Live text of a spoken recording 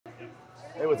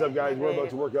Hey, what's up, guys? We're about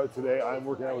to work out today. I'm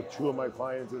working out with two of my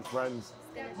clients and friends,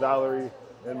 Valerie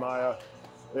and Maia.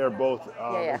 They are both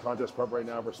in contest prep right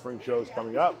now for spring shows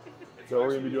coming up. So we're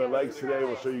going to be doing legs today.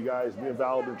 We'll show you guys. Me and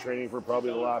Val have been training for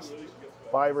probably the last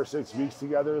 5 or 6 weeks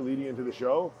together leading into the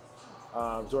show.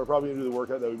 So we're probably going to do the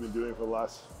workout that we've been doing for the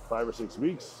last 5 or 6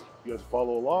 weeks. You guys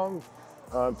follow along.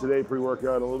 Today,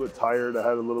 pre-workout, a little bit tired. I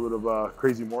had a little bit of a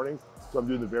crazy morning. So I'm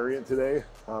doing the variant today,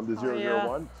 the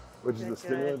 001, which is the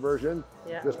stimulant version.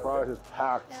 Yeah. This product is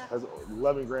packed, has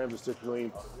 11 grams of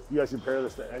citrulline. You guys compare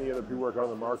this to any other pre-workout on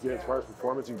the market. As far as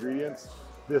performance ingredients,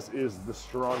 this is the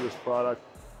strongest product.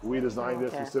 We designed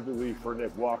it specifically for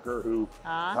Nick Walker, who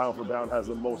pound for pound has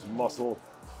the most muscle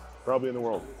probably in the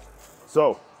world.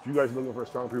 So if you guys are looking for a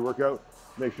strong pre-workout,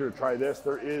 make sure to try this.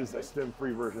 There is a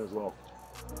stim-free version as well.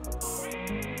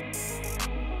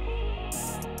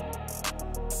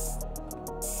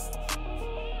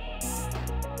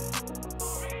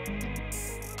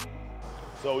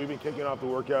 So we've been kicking off the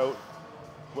workout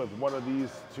with one of these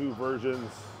two versions.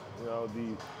 You know,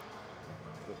 the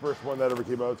first one that ever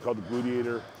came out is called the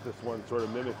Gluteator. This one sort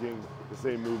of mimicking the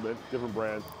same movement, different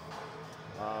brand.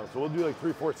 So we'll do like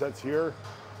 3-4 sets here.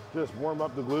 Just warm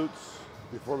up the glutes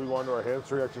before we go on to our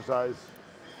hamstring exercise.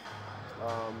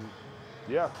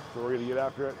 Yeah, so we're gonna get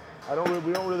after it. We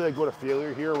don't really like go to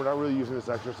failure here. We're not really using this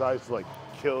exercise to like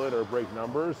kill it or break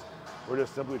numbers. We're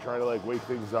just simply trying to like wake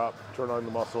things up, turn on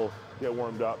the muscle, get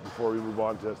warmed up before we move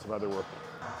on to some other work.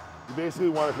 You basically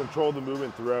want to control the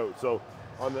movement throughout. So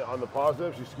on the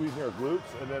positives, you're squeezing our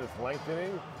glutes and then it's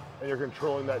lengthening and you're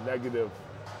controlling that negative.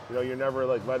 You know, you're never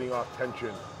like letting off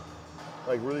tension.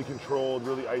 Like really controlled,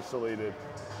 really isolated.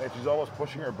 And she's almost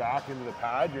pushing her back into the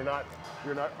pad. You're not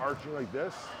arching like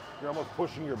this. You're almost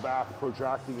pushing your back,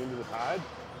 protracting into the pad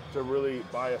to really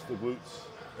bias the glutes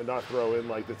and not throw in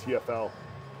like the TFL.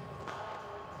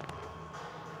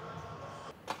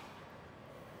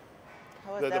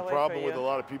 The problem with a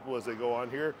lot of people is they go on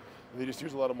here and they just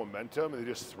use a lot of momentum and they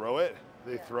just throw it.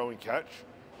 They throw and catch,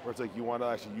 where it's like you want to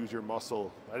actually use your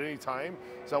muscle. At any time,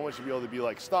 someone should be able to be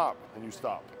like, stop, and you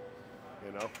stop.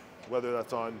 You know, whether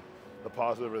that's on the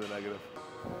positive or the negative.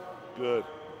 Good.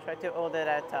 Try to hold it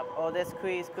at the top. Hold it,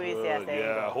 squeeze, squeeze. Good. Yes, there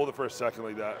you go. Hold it for a second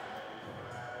like that.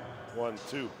 1,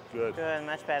 2, good. Good,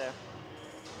 much better.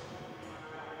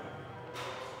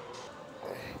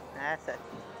 That's it.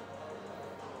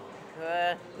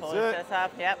 Good. Pull this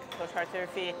up. Yep. Push hard to your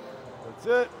feet. That's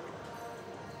it.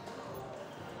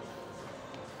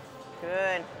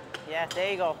 Good. Yes,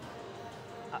 there you go.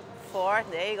 4.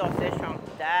 There you go. Stay strong.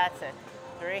 That's it.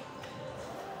 3.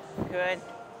 Good.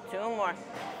 2 more.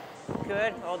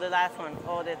 Good. Hold the last one.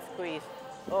 Hold it. Squeeze.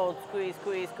 Hold. Squeeze.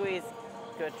 Squeeze. Squeeze.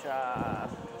 Good job.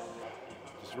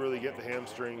 Just really get the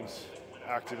hamstrings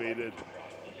activated.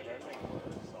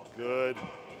 Good.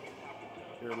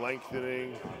 You're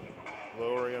lengthening.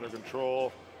 Lowering under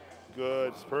control.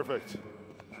 Good. It's perfect.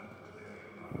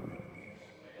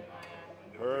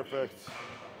 Perfect.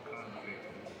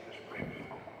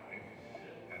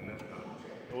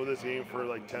 We'll just aim for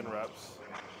like 10 reps.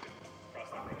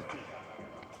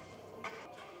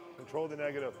 Control the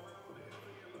negative.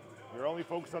 You're only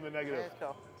focused on the negative. Let's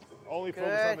go. Only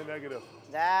focus on the negative.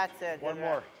 That's it. One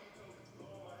more.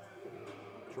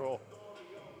 Control.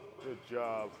 Good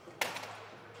job.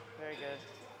 Very good.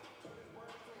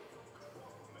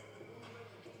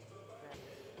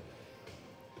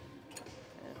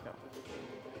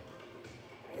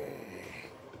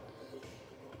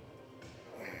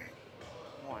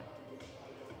 One.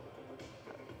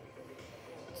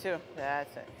 2.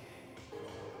 That's it.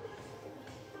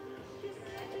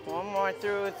 One more.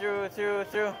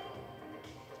 Through.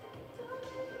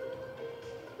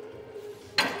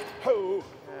 Ho!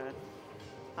 Good.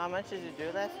 How much did you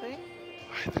do last week?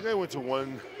 I think I went to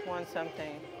one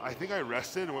something. I think I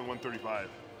rested and went 135.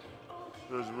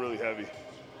 It was really heavy.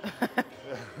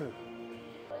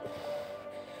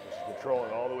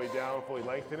 Controlling all the way down, fully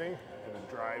lengthening, and then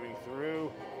driving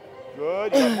through.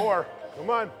 Good, you got more. Come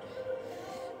on.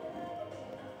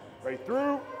 Right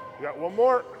through. You got one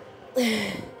more.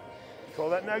 Control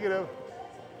that negative.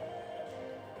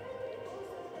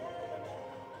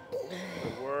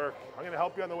 Good work. I'm gonna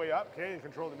help you on the way up, okay? And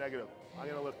control the negative. I'm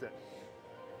gonna lift it.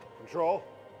 Control.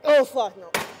 Oh, fuck no.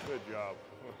 Good job.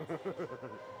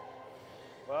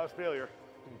 Well, that was failure.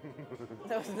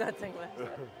 That was nothing left.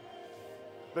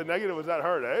 The negative was that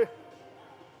hard, eh?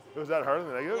 It was that hard in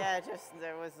the negative? Yeah, just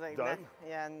there was like Done?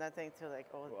 nothing to like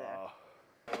hold there.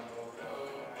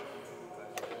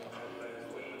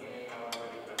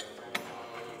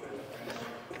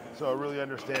 So really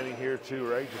understanding here too,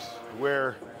 right? Just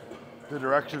where the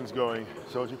direction's going.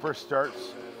 So as you first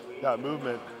starts that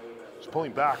movement, It's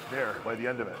pulling back there by the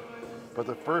end of it. But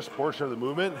the first portion of the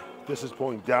movement, this is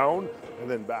pulling down and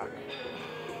then back,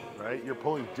 right? You're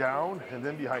pulling down and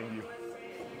then behind you.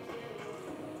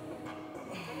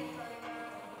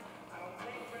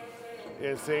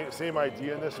 And same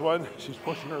idea in this one. She's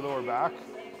pushing her lower back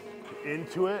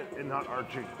into it and not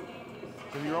arching.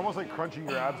 So you're almost like crunching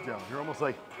your abs down. You're almost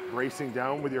like bracing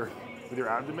down with your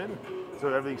abdomen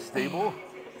so everything's stable,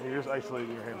 and you're just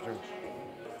isolating your hamstrings.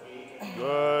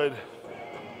 Good.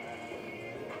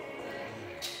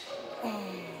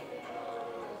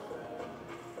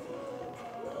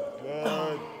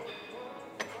 Good.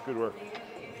 Good work.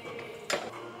 Good.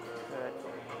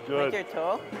 Good. With your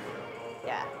toe?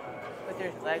 Yeah. With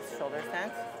your legs, shoulder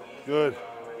stance. Good.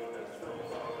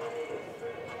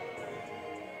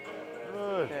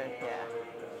 Good. Good, yeah.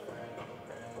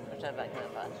 Push that back in the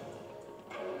butt.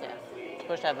 Yeah.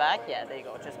 Push that back, yeah, there you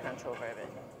go. Just crunch over a bit.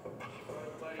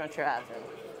 Crunch your abs in.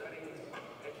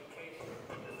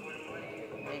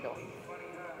 There you go.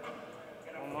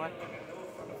 One more.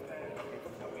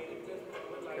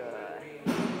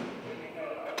 Good.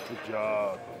 Good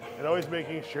job. And always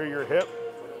making sure your hip,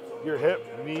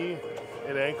 knee,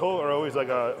 and ankle are always like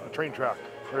a train track.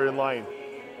 They're in line.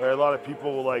 Right? A lot of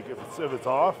people will like, if it's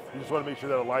off, you just want to make sure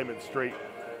that alignment's straight.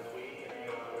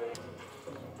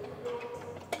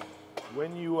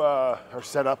 When you are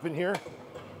set up in here,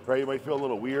 right, you might feel a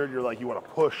little weird. You're like, you want to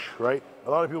push, right? A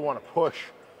lot of people want to push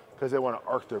because they want to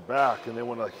arc their back and they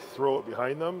want to like throw it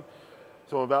behind them.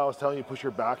 So when Val was telling you push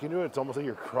your back into it, it's almost like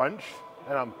you're crunched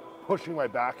and I'm pushing my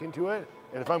back into it.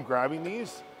 And if I'm grabbing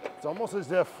these, it's almost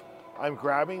as if I'm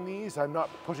grabbing these, I'm not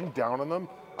pushing down on them,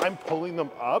 I'm pulling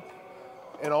them up.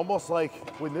 And almost like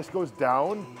when this goes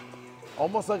down,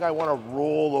 almost like I want to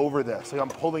roll over this. Like I'm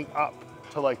pulling up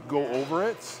to like go over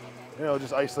it. You know,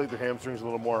 just isolate the hamstrings a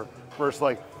little more versus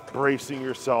like bracing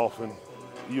yourself and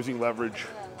using leverage.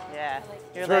 Yeah.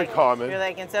 It's very common. You're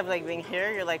like, instead of like being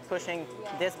here, you're like pushing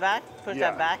this back, push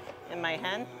that back in my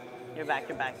hand. You're back.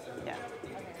 Yeah.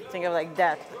 Think of like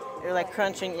that. You're like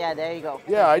crunching, yeah, there you go.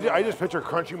 Yeah, I just picture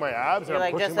crunching my abs and you're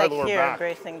I'm like pushing my lower here, back.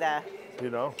 bracing that.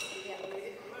 You know?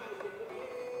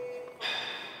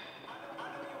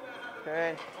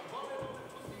 Good.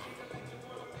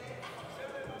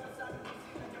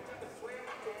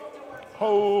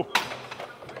 Oh.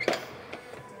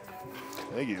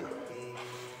 Thank you.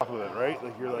 Off of it, right?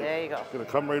 Like you're like, there you go. Gonna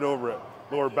come right over it.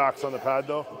 Lower back's on the pad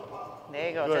though. There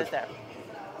you go, Good. just there.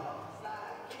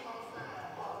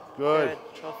 Good.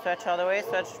 Go stretch all the way,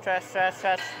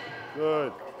 stretch.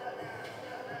 Good.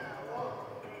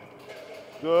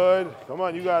 Good. Come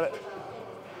on, you got it.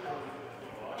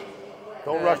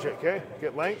 Don't rush it, okay?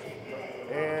 Get length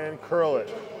and curl it.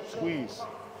 Squeeze.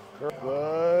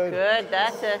 Good. Good,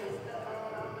 that's it.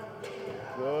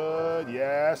 Good,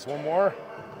 yes, one more.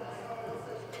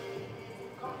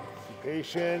 Be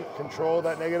patient, control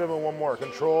that negative, and one more.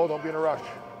 Control, don't be in a rush.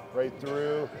 Right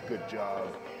through, good job.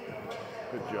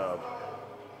 Good job.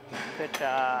 Good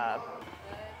job.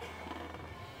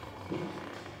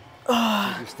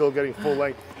 You're still getting full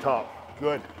length at the top.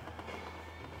 Good.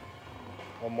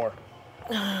 One more.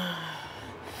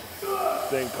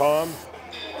 Staying calm.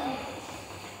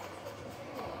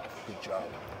 Good job.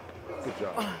 Good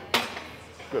job.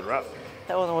 Good rep.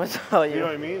 That one was all you. You know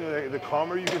what I mean? The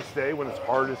calmer you can stay when it's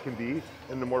hard as can be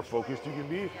and the more focused you can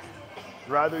be,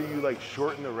 rather you like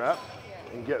shorten the rep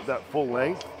and get that full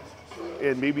length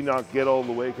and maybe not get all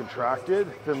the way contracted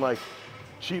than like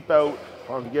cheap out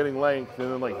on getting length and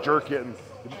then like jerk it, and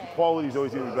the quality is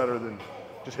always even better than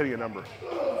just hitting a number.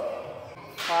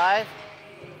 5.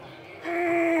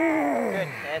 Good,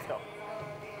 let's go.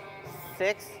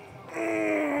 6.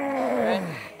 Good.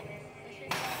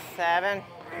 7.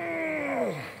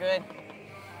 Good.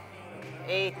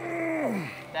 8.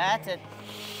 That's it.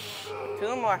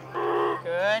 2 more.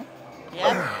 Good.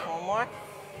 Yep, 1 more.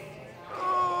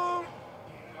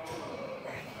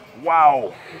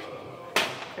 Wow.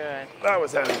 Good. That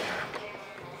was heavy.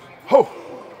 Oh.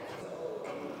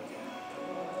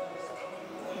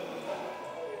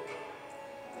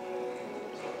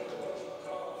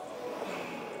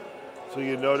 So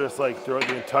you notice like throughout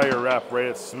the entire rep, right,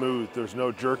 it's smooth. There's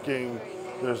no jerking.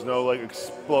 There's no like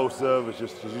explosive. It's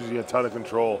just using a ton of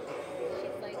control.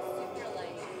 She's like super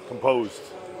light. Composed.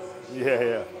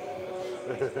 Yeah.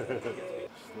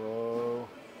 Slow.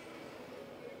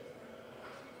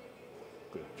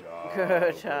 Good job.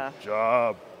 Good job. Good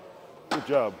job. Good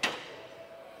job.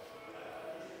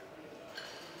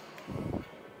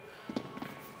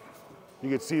 You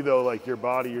could see though, like your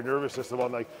body, your nervous system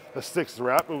on like the 6th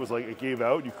rep, it was like it gave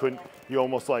out. You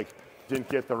almost like didn't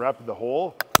get the rep in the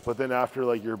hole. but then after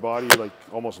like your body like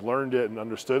almost learned it and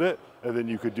understood it, and then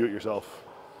you could do it yourself.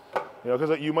 You know, because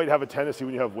like, you might have a tendency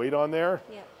when you have weight on there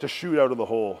to shoot out of the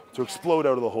hole, to explode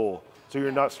out of the hole. So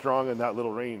you're not strong in that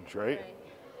little range, right?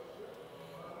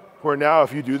 Where now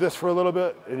if you do this for a little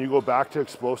bit and you go back to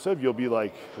explosive, you'll be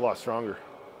like a lot stronger.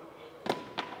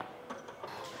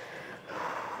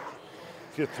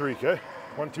 Get 3, okay?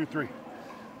 1, 2, 3.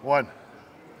 1.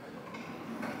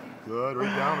 Good,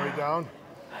 right down, right down.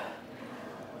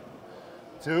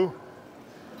 2.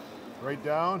 Right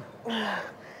down.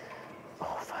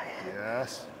 Oh, fuck.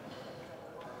 Yes.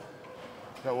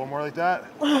 Got one more like that.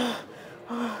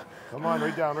 Come on,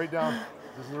 right down, right down.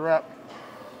 This is a wrap.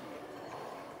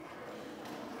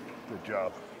 Good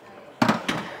job.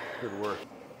 Good work.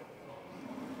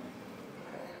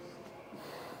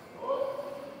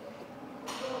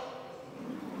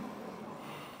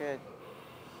 Good.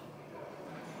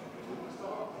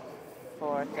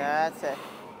 4, that's it.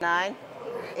 9,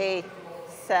 8,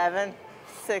 7,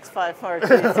 6, 5, 4, 3,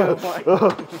 2, 1.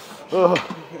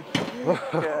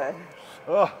 Good.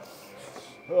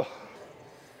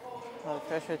 Blood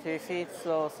pressure to your feet,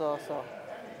 slow, slow, slow.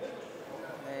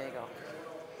 There you go.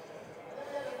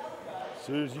 As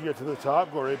soon as you get to the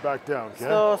top, go right back down, okay?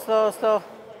 Slow, slow, slow.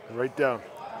 Right down.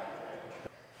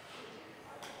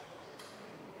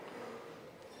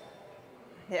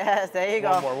 Yes, there you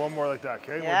go. One more like that,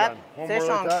 okay? Yep. We're done. One Stay more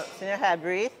strong. like that. In your head,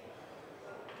 breathe.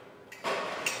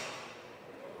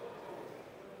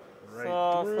 Right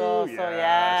Slow, through. slow, slow,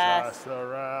 yes. That's the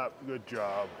wrap. Good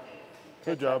job.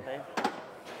 Good job. babe.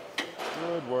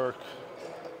 Good work.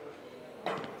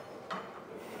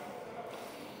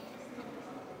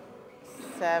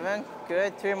 Seven.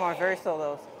 Good. 3 more. Very slow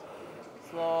those.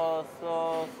 Slow,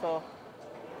 slow, slow.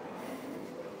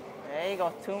 There you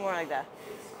go. 2 more like that.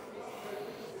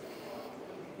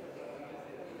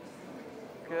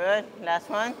 Good. Last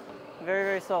one. Very,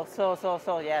 very slow. Slow, slow,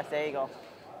 slow. Yes, there you go.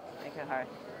 Make it hard.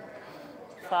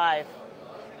 5,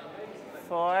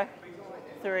 4,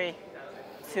 3,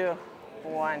 2,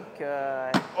 1.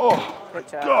 Good. Oh, Good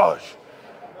job. gosh.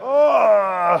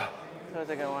 Oh. That was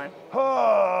a good one.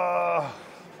 Oh.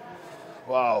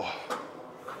 Wow.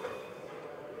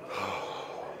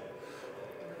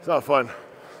 It's not fun.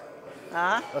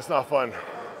 Huh? That's not fun.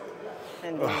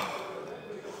 Indeed.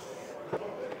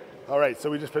 All right, so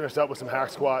we just finished up with some hack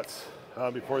squats.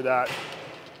 Before that,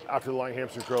 after the lying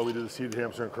hamstring curl, we did the seated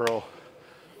hamstring curl.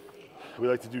 We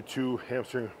like to do 2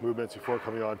 hamstring movements before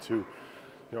coming on to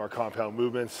our compound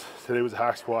movements. Today was a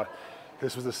hack squat.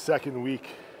 This was the 2nd week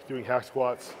doing hack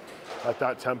squats at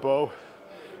that tempo.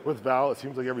 With Val, it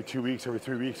seems like every 2 weeks, every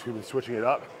 3 weeks, we've been switching it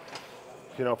up.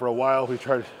 You know, for a while, we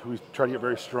tried to get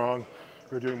very strong.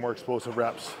 We were doing more explosive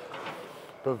reps.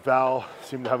 But Val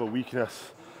seemed to have a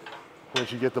weakness when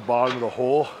she'd get the bottom of the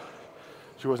hole.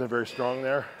 She wasn't very strong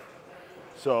there.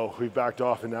 So we backed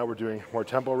off and now we're doing more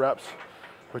tempo reps,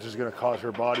 which is gonna cause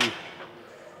her body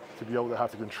to be able to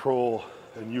have to control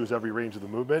and use every range of the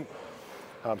movement.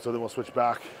 So then we'll switch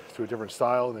back to a different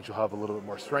style and then she'll have a little bit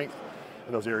more strength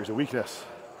in those areas of weakness.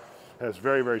 And it's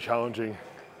very, very challenging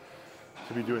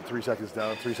to be doing 3 seconds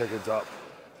down, 3 seconds up,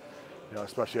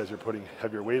 especially as you're putting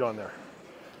heavier weight on there.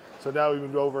 So now we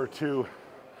moved over to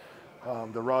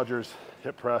the Rogers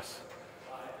hip press.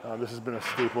 This has been a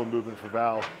staple movement for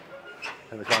Val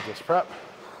in the contest prep.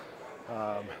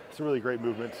 It's a really great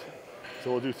movement.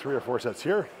 So we'll do 3 or 4 sets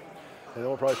here, and then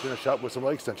we'll probably finish up with some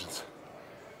leg extensions.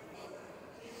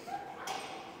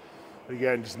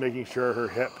 Again, just making sure her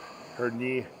hip, her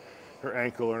knee, her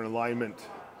ankle are in alignment.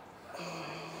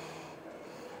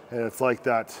 And it's like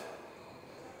that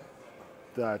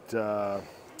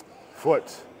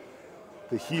foot,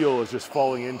 the heel is just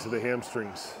falling into the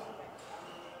hamstrings.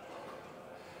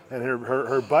 And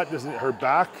her butt doesn't, her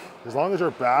back, as long as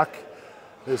her back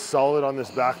is solid on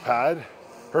this back pad,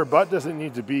 her butt doesn't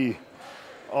need to be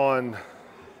on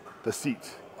the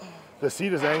seat. The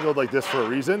seat is angled like this for a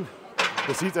reason.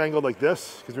 The seat's angled like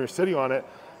this because when you're sitting on it,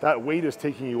 that weight is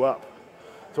taking you up.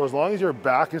 So as long as your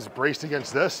back is braced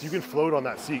against this, you can float on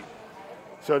that seat.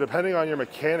 So depending on your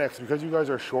mechanics, because you guys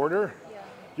are shorter,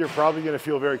 you're probably gonna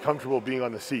feel very comfortable being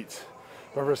on the seats.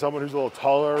 But for someone who's a little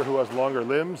taller, who has longer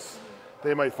limbs,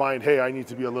 they might find, hey, I need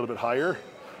to be a little bit higher,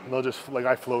 and they'll just, like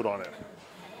I float on it,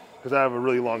 because I have a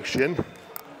really long shin.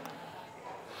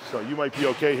 So you might be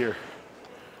okay here.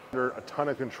 Under a ton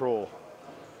of control.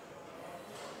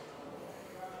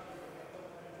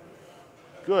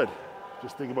 Good.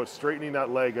 Just think about straightening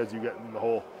that leg as you get in the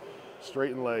hole.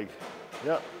 Straighten leg.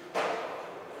 Yep.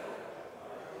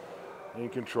 In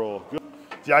control. Good.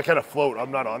 See, I kind of float.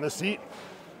 I'm not on the seat.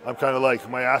 I'm kind of like,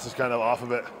 my ass is kind of off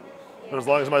of it. But as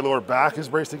long as my lower back is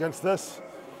braced against this,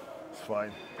 It's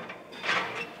fine.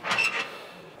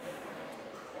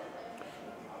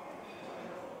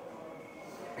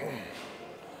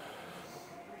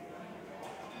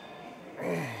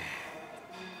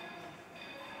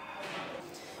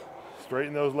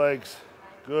 Straighten those legs.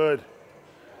 Good.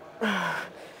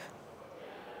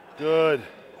 Good.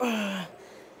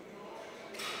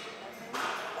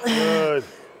 Good.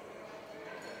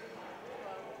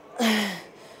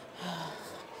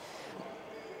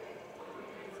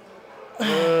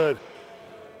 Good.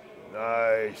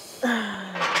 Nice.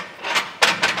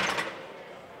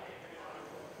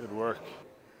 Good work.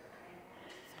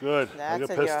 Good. That's like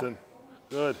a it, piston.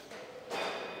 Good.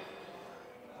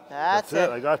 That's it. it.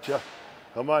 I got you.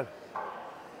 Come on.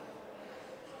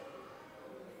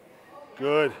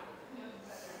 Good.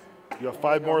 You have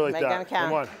 5 more like Make them that. count.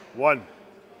 Come on. 1.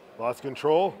 Lost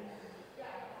control.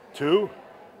 2.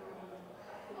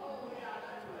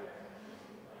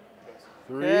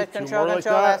 3. Good. 2 Control, more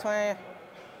control. like Last that.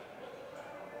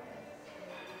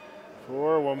 one.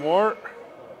 4. 1 more.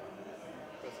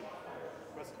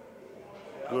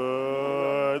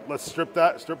 Good. Let's strip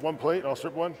that. Strip 1 plate. I'll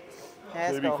strip 1.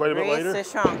 Let's Maybe go. quite a bit Breathe, later. stay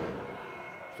strong.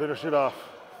 Finish it off.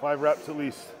 5 reps at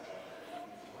least.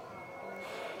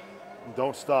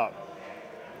 Don't stop.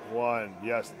 1.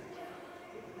 Yes.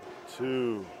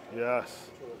 2. Yes.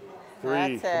 3.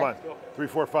 That's it. Come on. 3,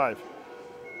 4, 5.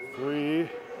 3.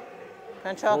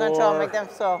 Control, 4. control. Make them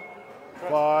slow.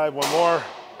 5. 1 more.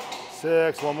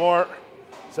 6. 1 more.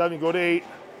 7. Go to 8.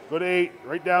 Go to 8.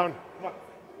 Right down.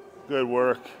 Good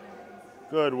work.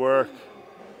 Good work.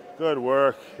 Good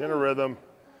work. In a rhythm.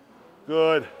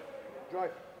 Good.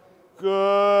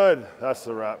 Good. That's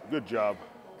the wrap. Good job.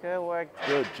 Good work.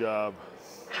 Good job.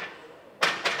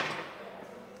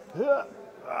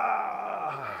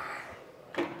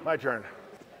 My turn.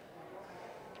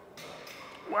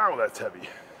 Wow, that's heavy.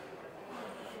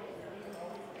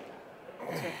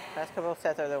 Last couple of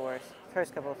sets are the worst.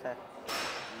 First couple of sets.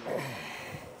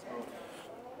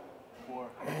 4,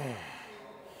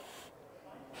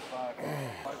 5.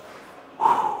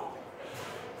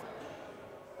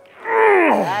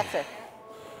 That's it.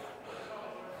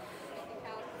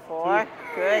 4.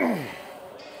 Good.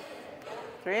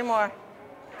 3 more.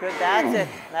 Good. That's it.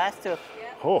 Last 2.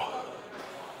 Oh,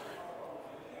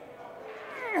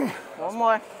 1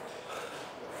 more.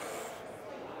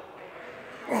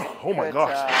 oh my Good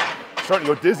gosh. job. Starting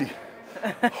to go dizzy.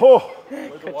 Oh,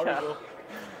 Where'd the water go?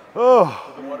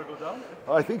 oh, Did the water go down?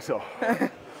 I think so.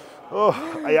 Oh,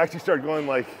 I actually started going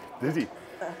like dizzy.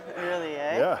 Really,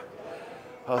 eh? Yeah.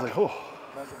 I was like, oh,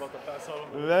 Man's about to pass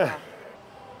out. meh.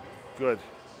 Good.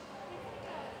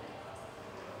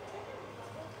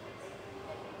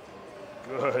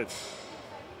 Good.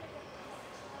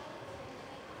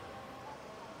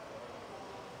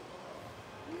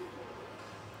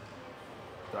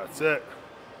 That's it.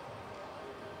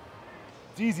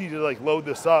 It's easy to like load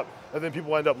this up, and then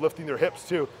people end up lifting their hips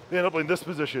too. They end up in this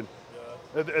position,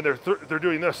 and they're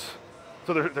doing this,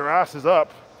 so their ass is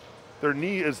up, their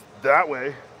knee is that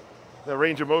way, the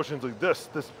range of motion is like this.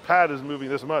 This pad is moving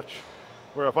this much,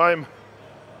 where if I'm,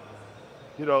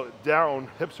 you know, down,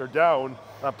 hips are down,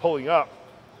 I'm pulling up.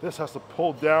 This has to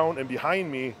pull down and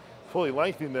behind me, fully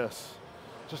lengthening this.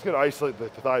 Just gonna isolate the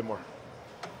thigh more.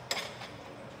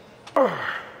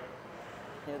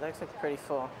 Your legs look pretty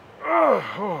full. And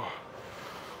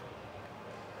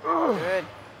Good.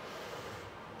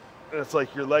 it's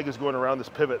like your leg is going around this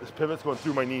pivot. This pivot's going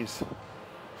through my knees.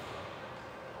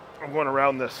 I'm going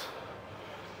around this.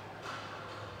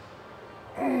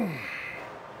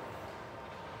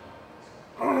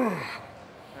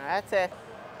 That's it.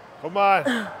 Come on.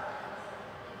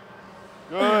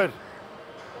 Good.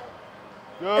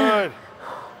 Good.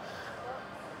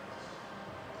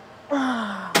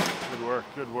 Good work,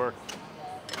 good work.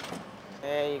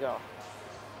 There you go.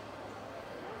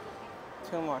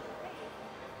 2 more.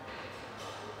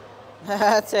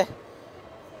 That's it.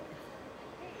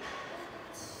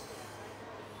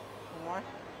 1 more.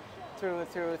 Through.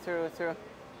 Good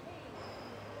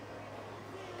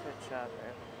job,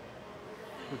 babe.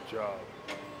 Good job.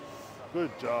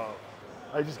 Good job.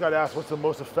 I just got asked what's the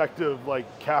most effective like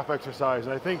calf exercise,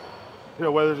 and I think, you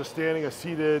know, whether it's a standing, a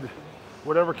seated,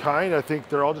 whatever kind, I think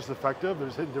they're all just effective. They're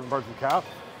just hitting different parts of the calf,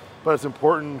 but it's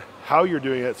important how you're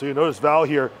doing it. So you notice Val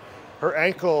here, her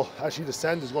ankle as she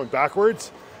descends is going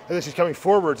backwards, and then she's coming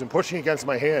forwards and pushing against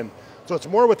my hand. So it's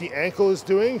more what the ankle is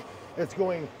doing. It's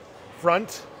going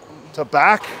front to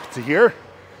back to here.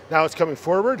 Now it's coming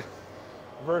forward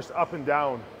versus up and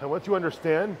down. And once you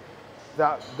understand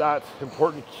that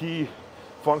important key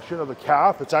function of the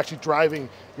calf, it's actually driving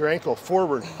your ankle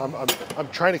forward. I'm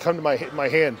trying to come to my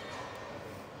hand.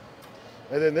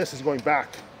 and then this is going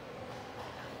back.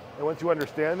 And once you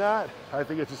understand that, I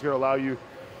think it's just going to allow you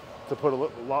to put a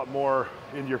lot more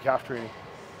into your calf training.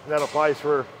 And that applies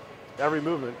for every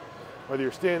movement, whether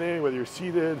you're standing, whether you're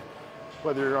seated,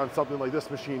 whether you're on something like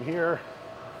this machine here.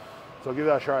 So give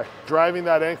that a try. Driving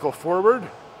that ankle forward,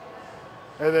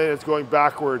 and then it's going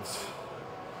backwards.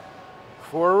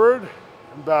 Forward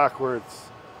and backwards.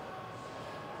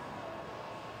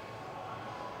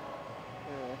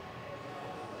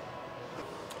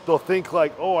 They'll think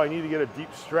like, oh, I need to get a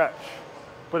deep stretch.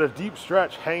 But a deep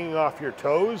stretch hanging off your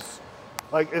toes,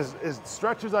 like as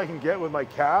stretch as I can get with my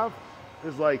calf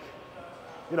is like,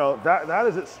 you know, that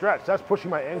is its stretch. That's pushing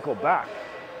my ankle back.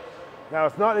 Now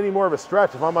it's not any more of a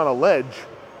stretch if I'm on a ledge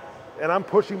and I'm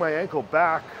pushing my ankle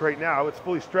back right now, it's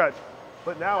fully stretched.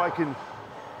 But now I can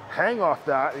hang off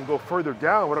that and go further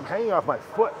down when I'm hanging off my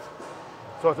foot.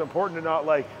 So it's important to not,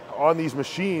 like, on these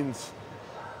machines,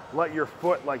 let your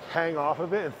foot like hang off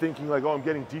of it and thinking like, oh, I'm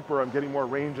getting deeper, I'm getting more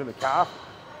range in the calf.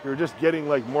 You're just getting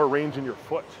like more range in your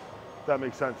foot, if that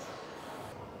makes sense.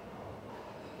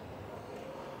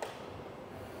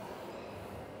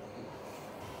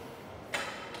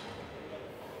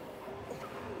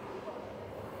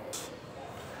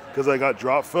 Because I got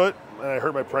drop foot and I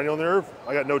hurt my peroneal nerve,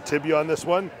 I got no tibia on this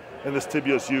one, and this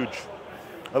tibia is huge.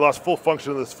 I lost full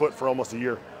function of this foot for almost a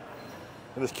year,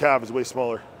 and this calf is way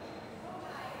smaller.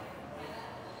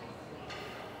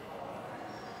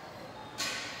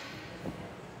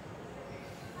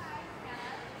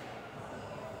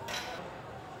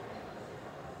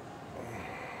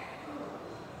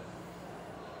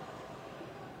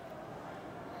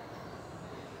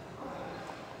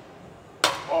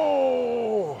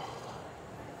 Oh,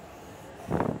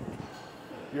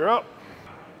 you're up.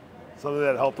 Something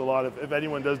that helped a lot. If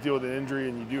anyone does deal with an injury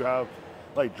and you do have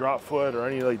like drop foot or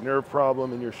any like nerve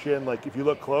problem in your shin, like if you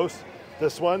look close,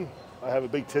 this one, I have a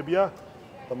big tibia,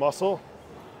 the muscle.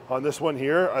 On this one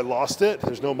here, I lost it.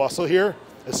 There's no muscle here.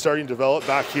 It's starting to develop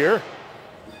back here.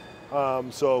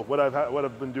 So what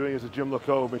I've been doing is a Jim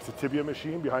Leco makes a tibia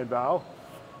machine behind Val,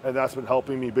 and that's been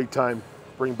helping me big time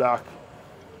bring back,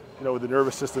 you know, with the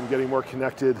nervous system getting more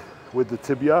connected with the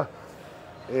tibia.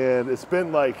 And it's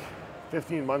been like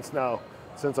 15 months now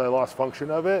since I lost function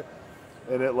of it,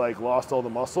 and it like lost all the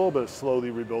muscle, but it's slowly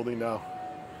rebuilding now.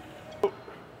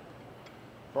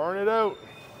 Barn it out.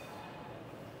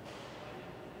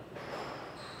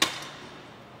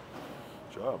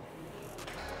 Good job.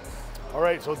 All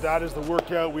right, so that is the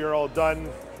workout. We are all done.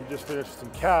 We just finished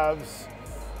some calves.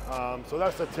 So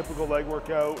that's a typical leg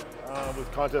workout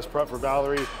with contest prep for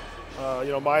Valerie.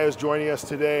 You know, Maia's joining us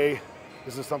today.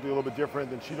 This is something a little bit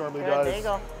different than she normally does. There you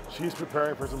go. She's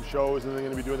preparing for some shows and then going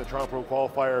to be doing the Toronto Pro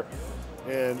Qualifier.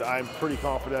 And I'm pretty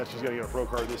confident she's going to get a pro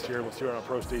card this year. We'll see her on a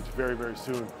pro stage very, very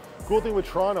soon. Cool thing with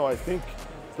Toronto, I think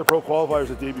the pro qualifier is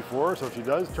the day before. So if she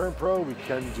does turn pro, we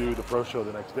can do the pro show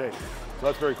the next day. So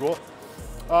that's very cool.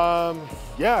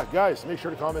 Yeah, guys, make sure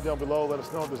to comment down below. Let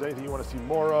us know if there's anything you want to see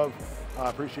more of.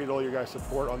 I appreciate all your guys'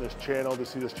 support on this channel. To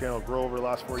see this channel grow over the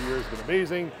last 4 years has been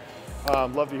amazing.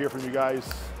 Love to hear from you guys.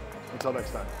 Until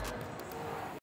next time.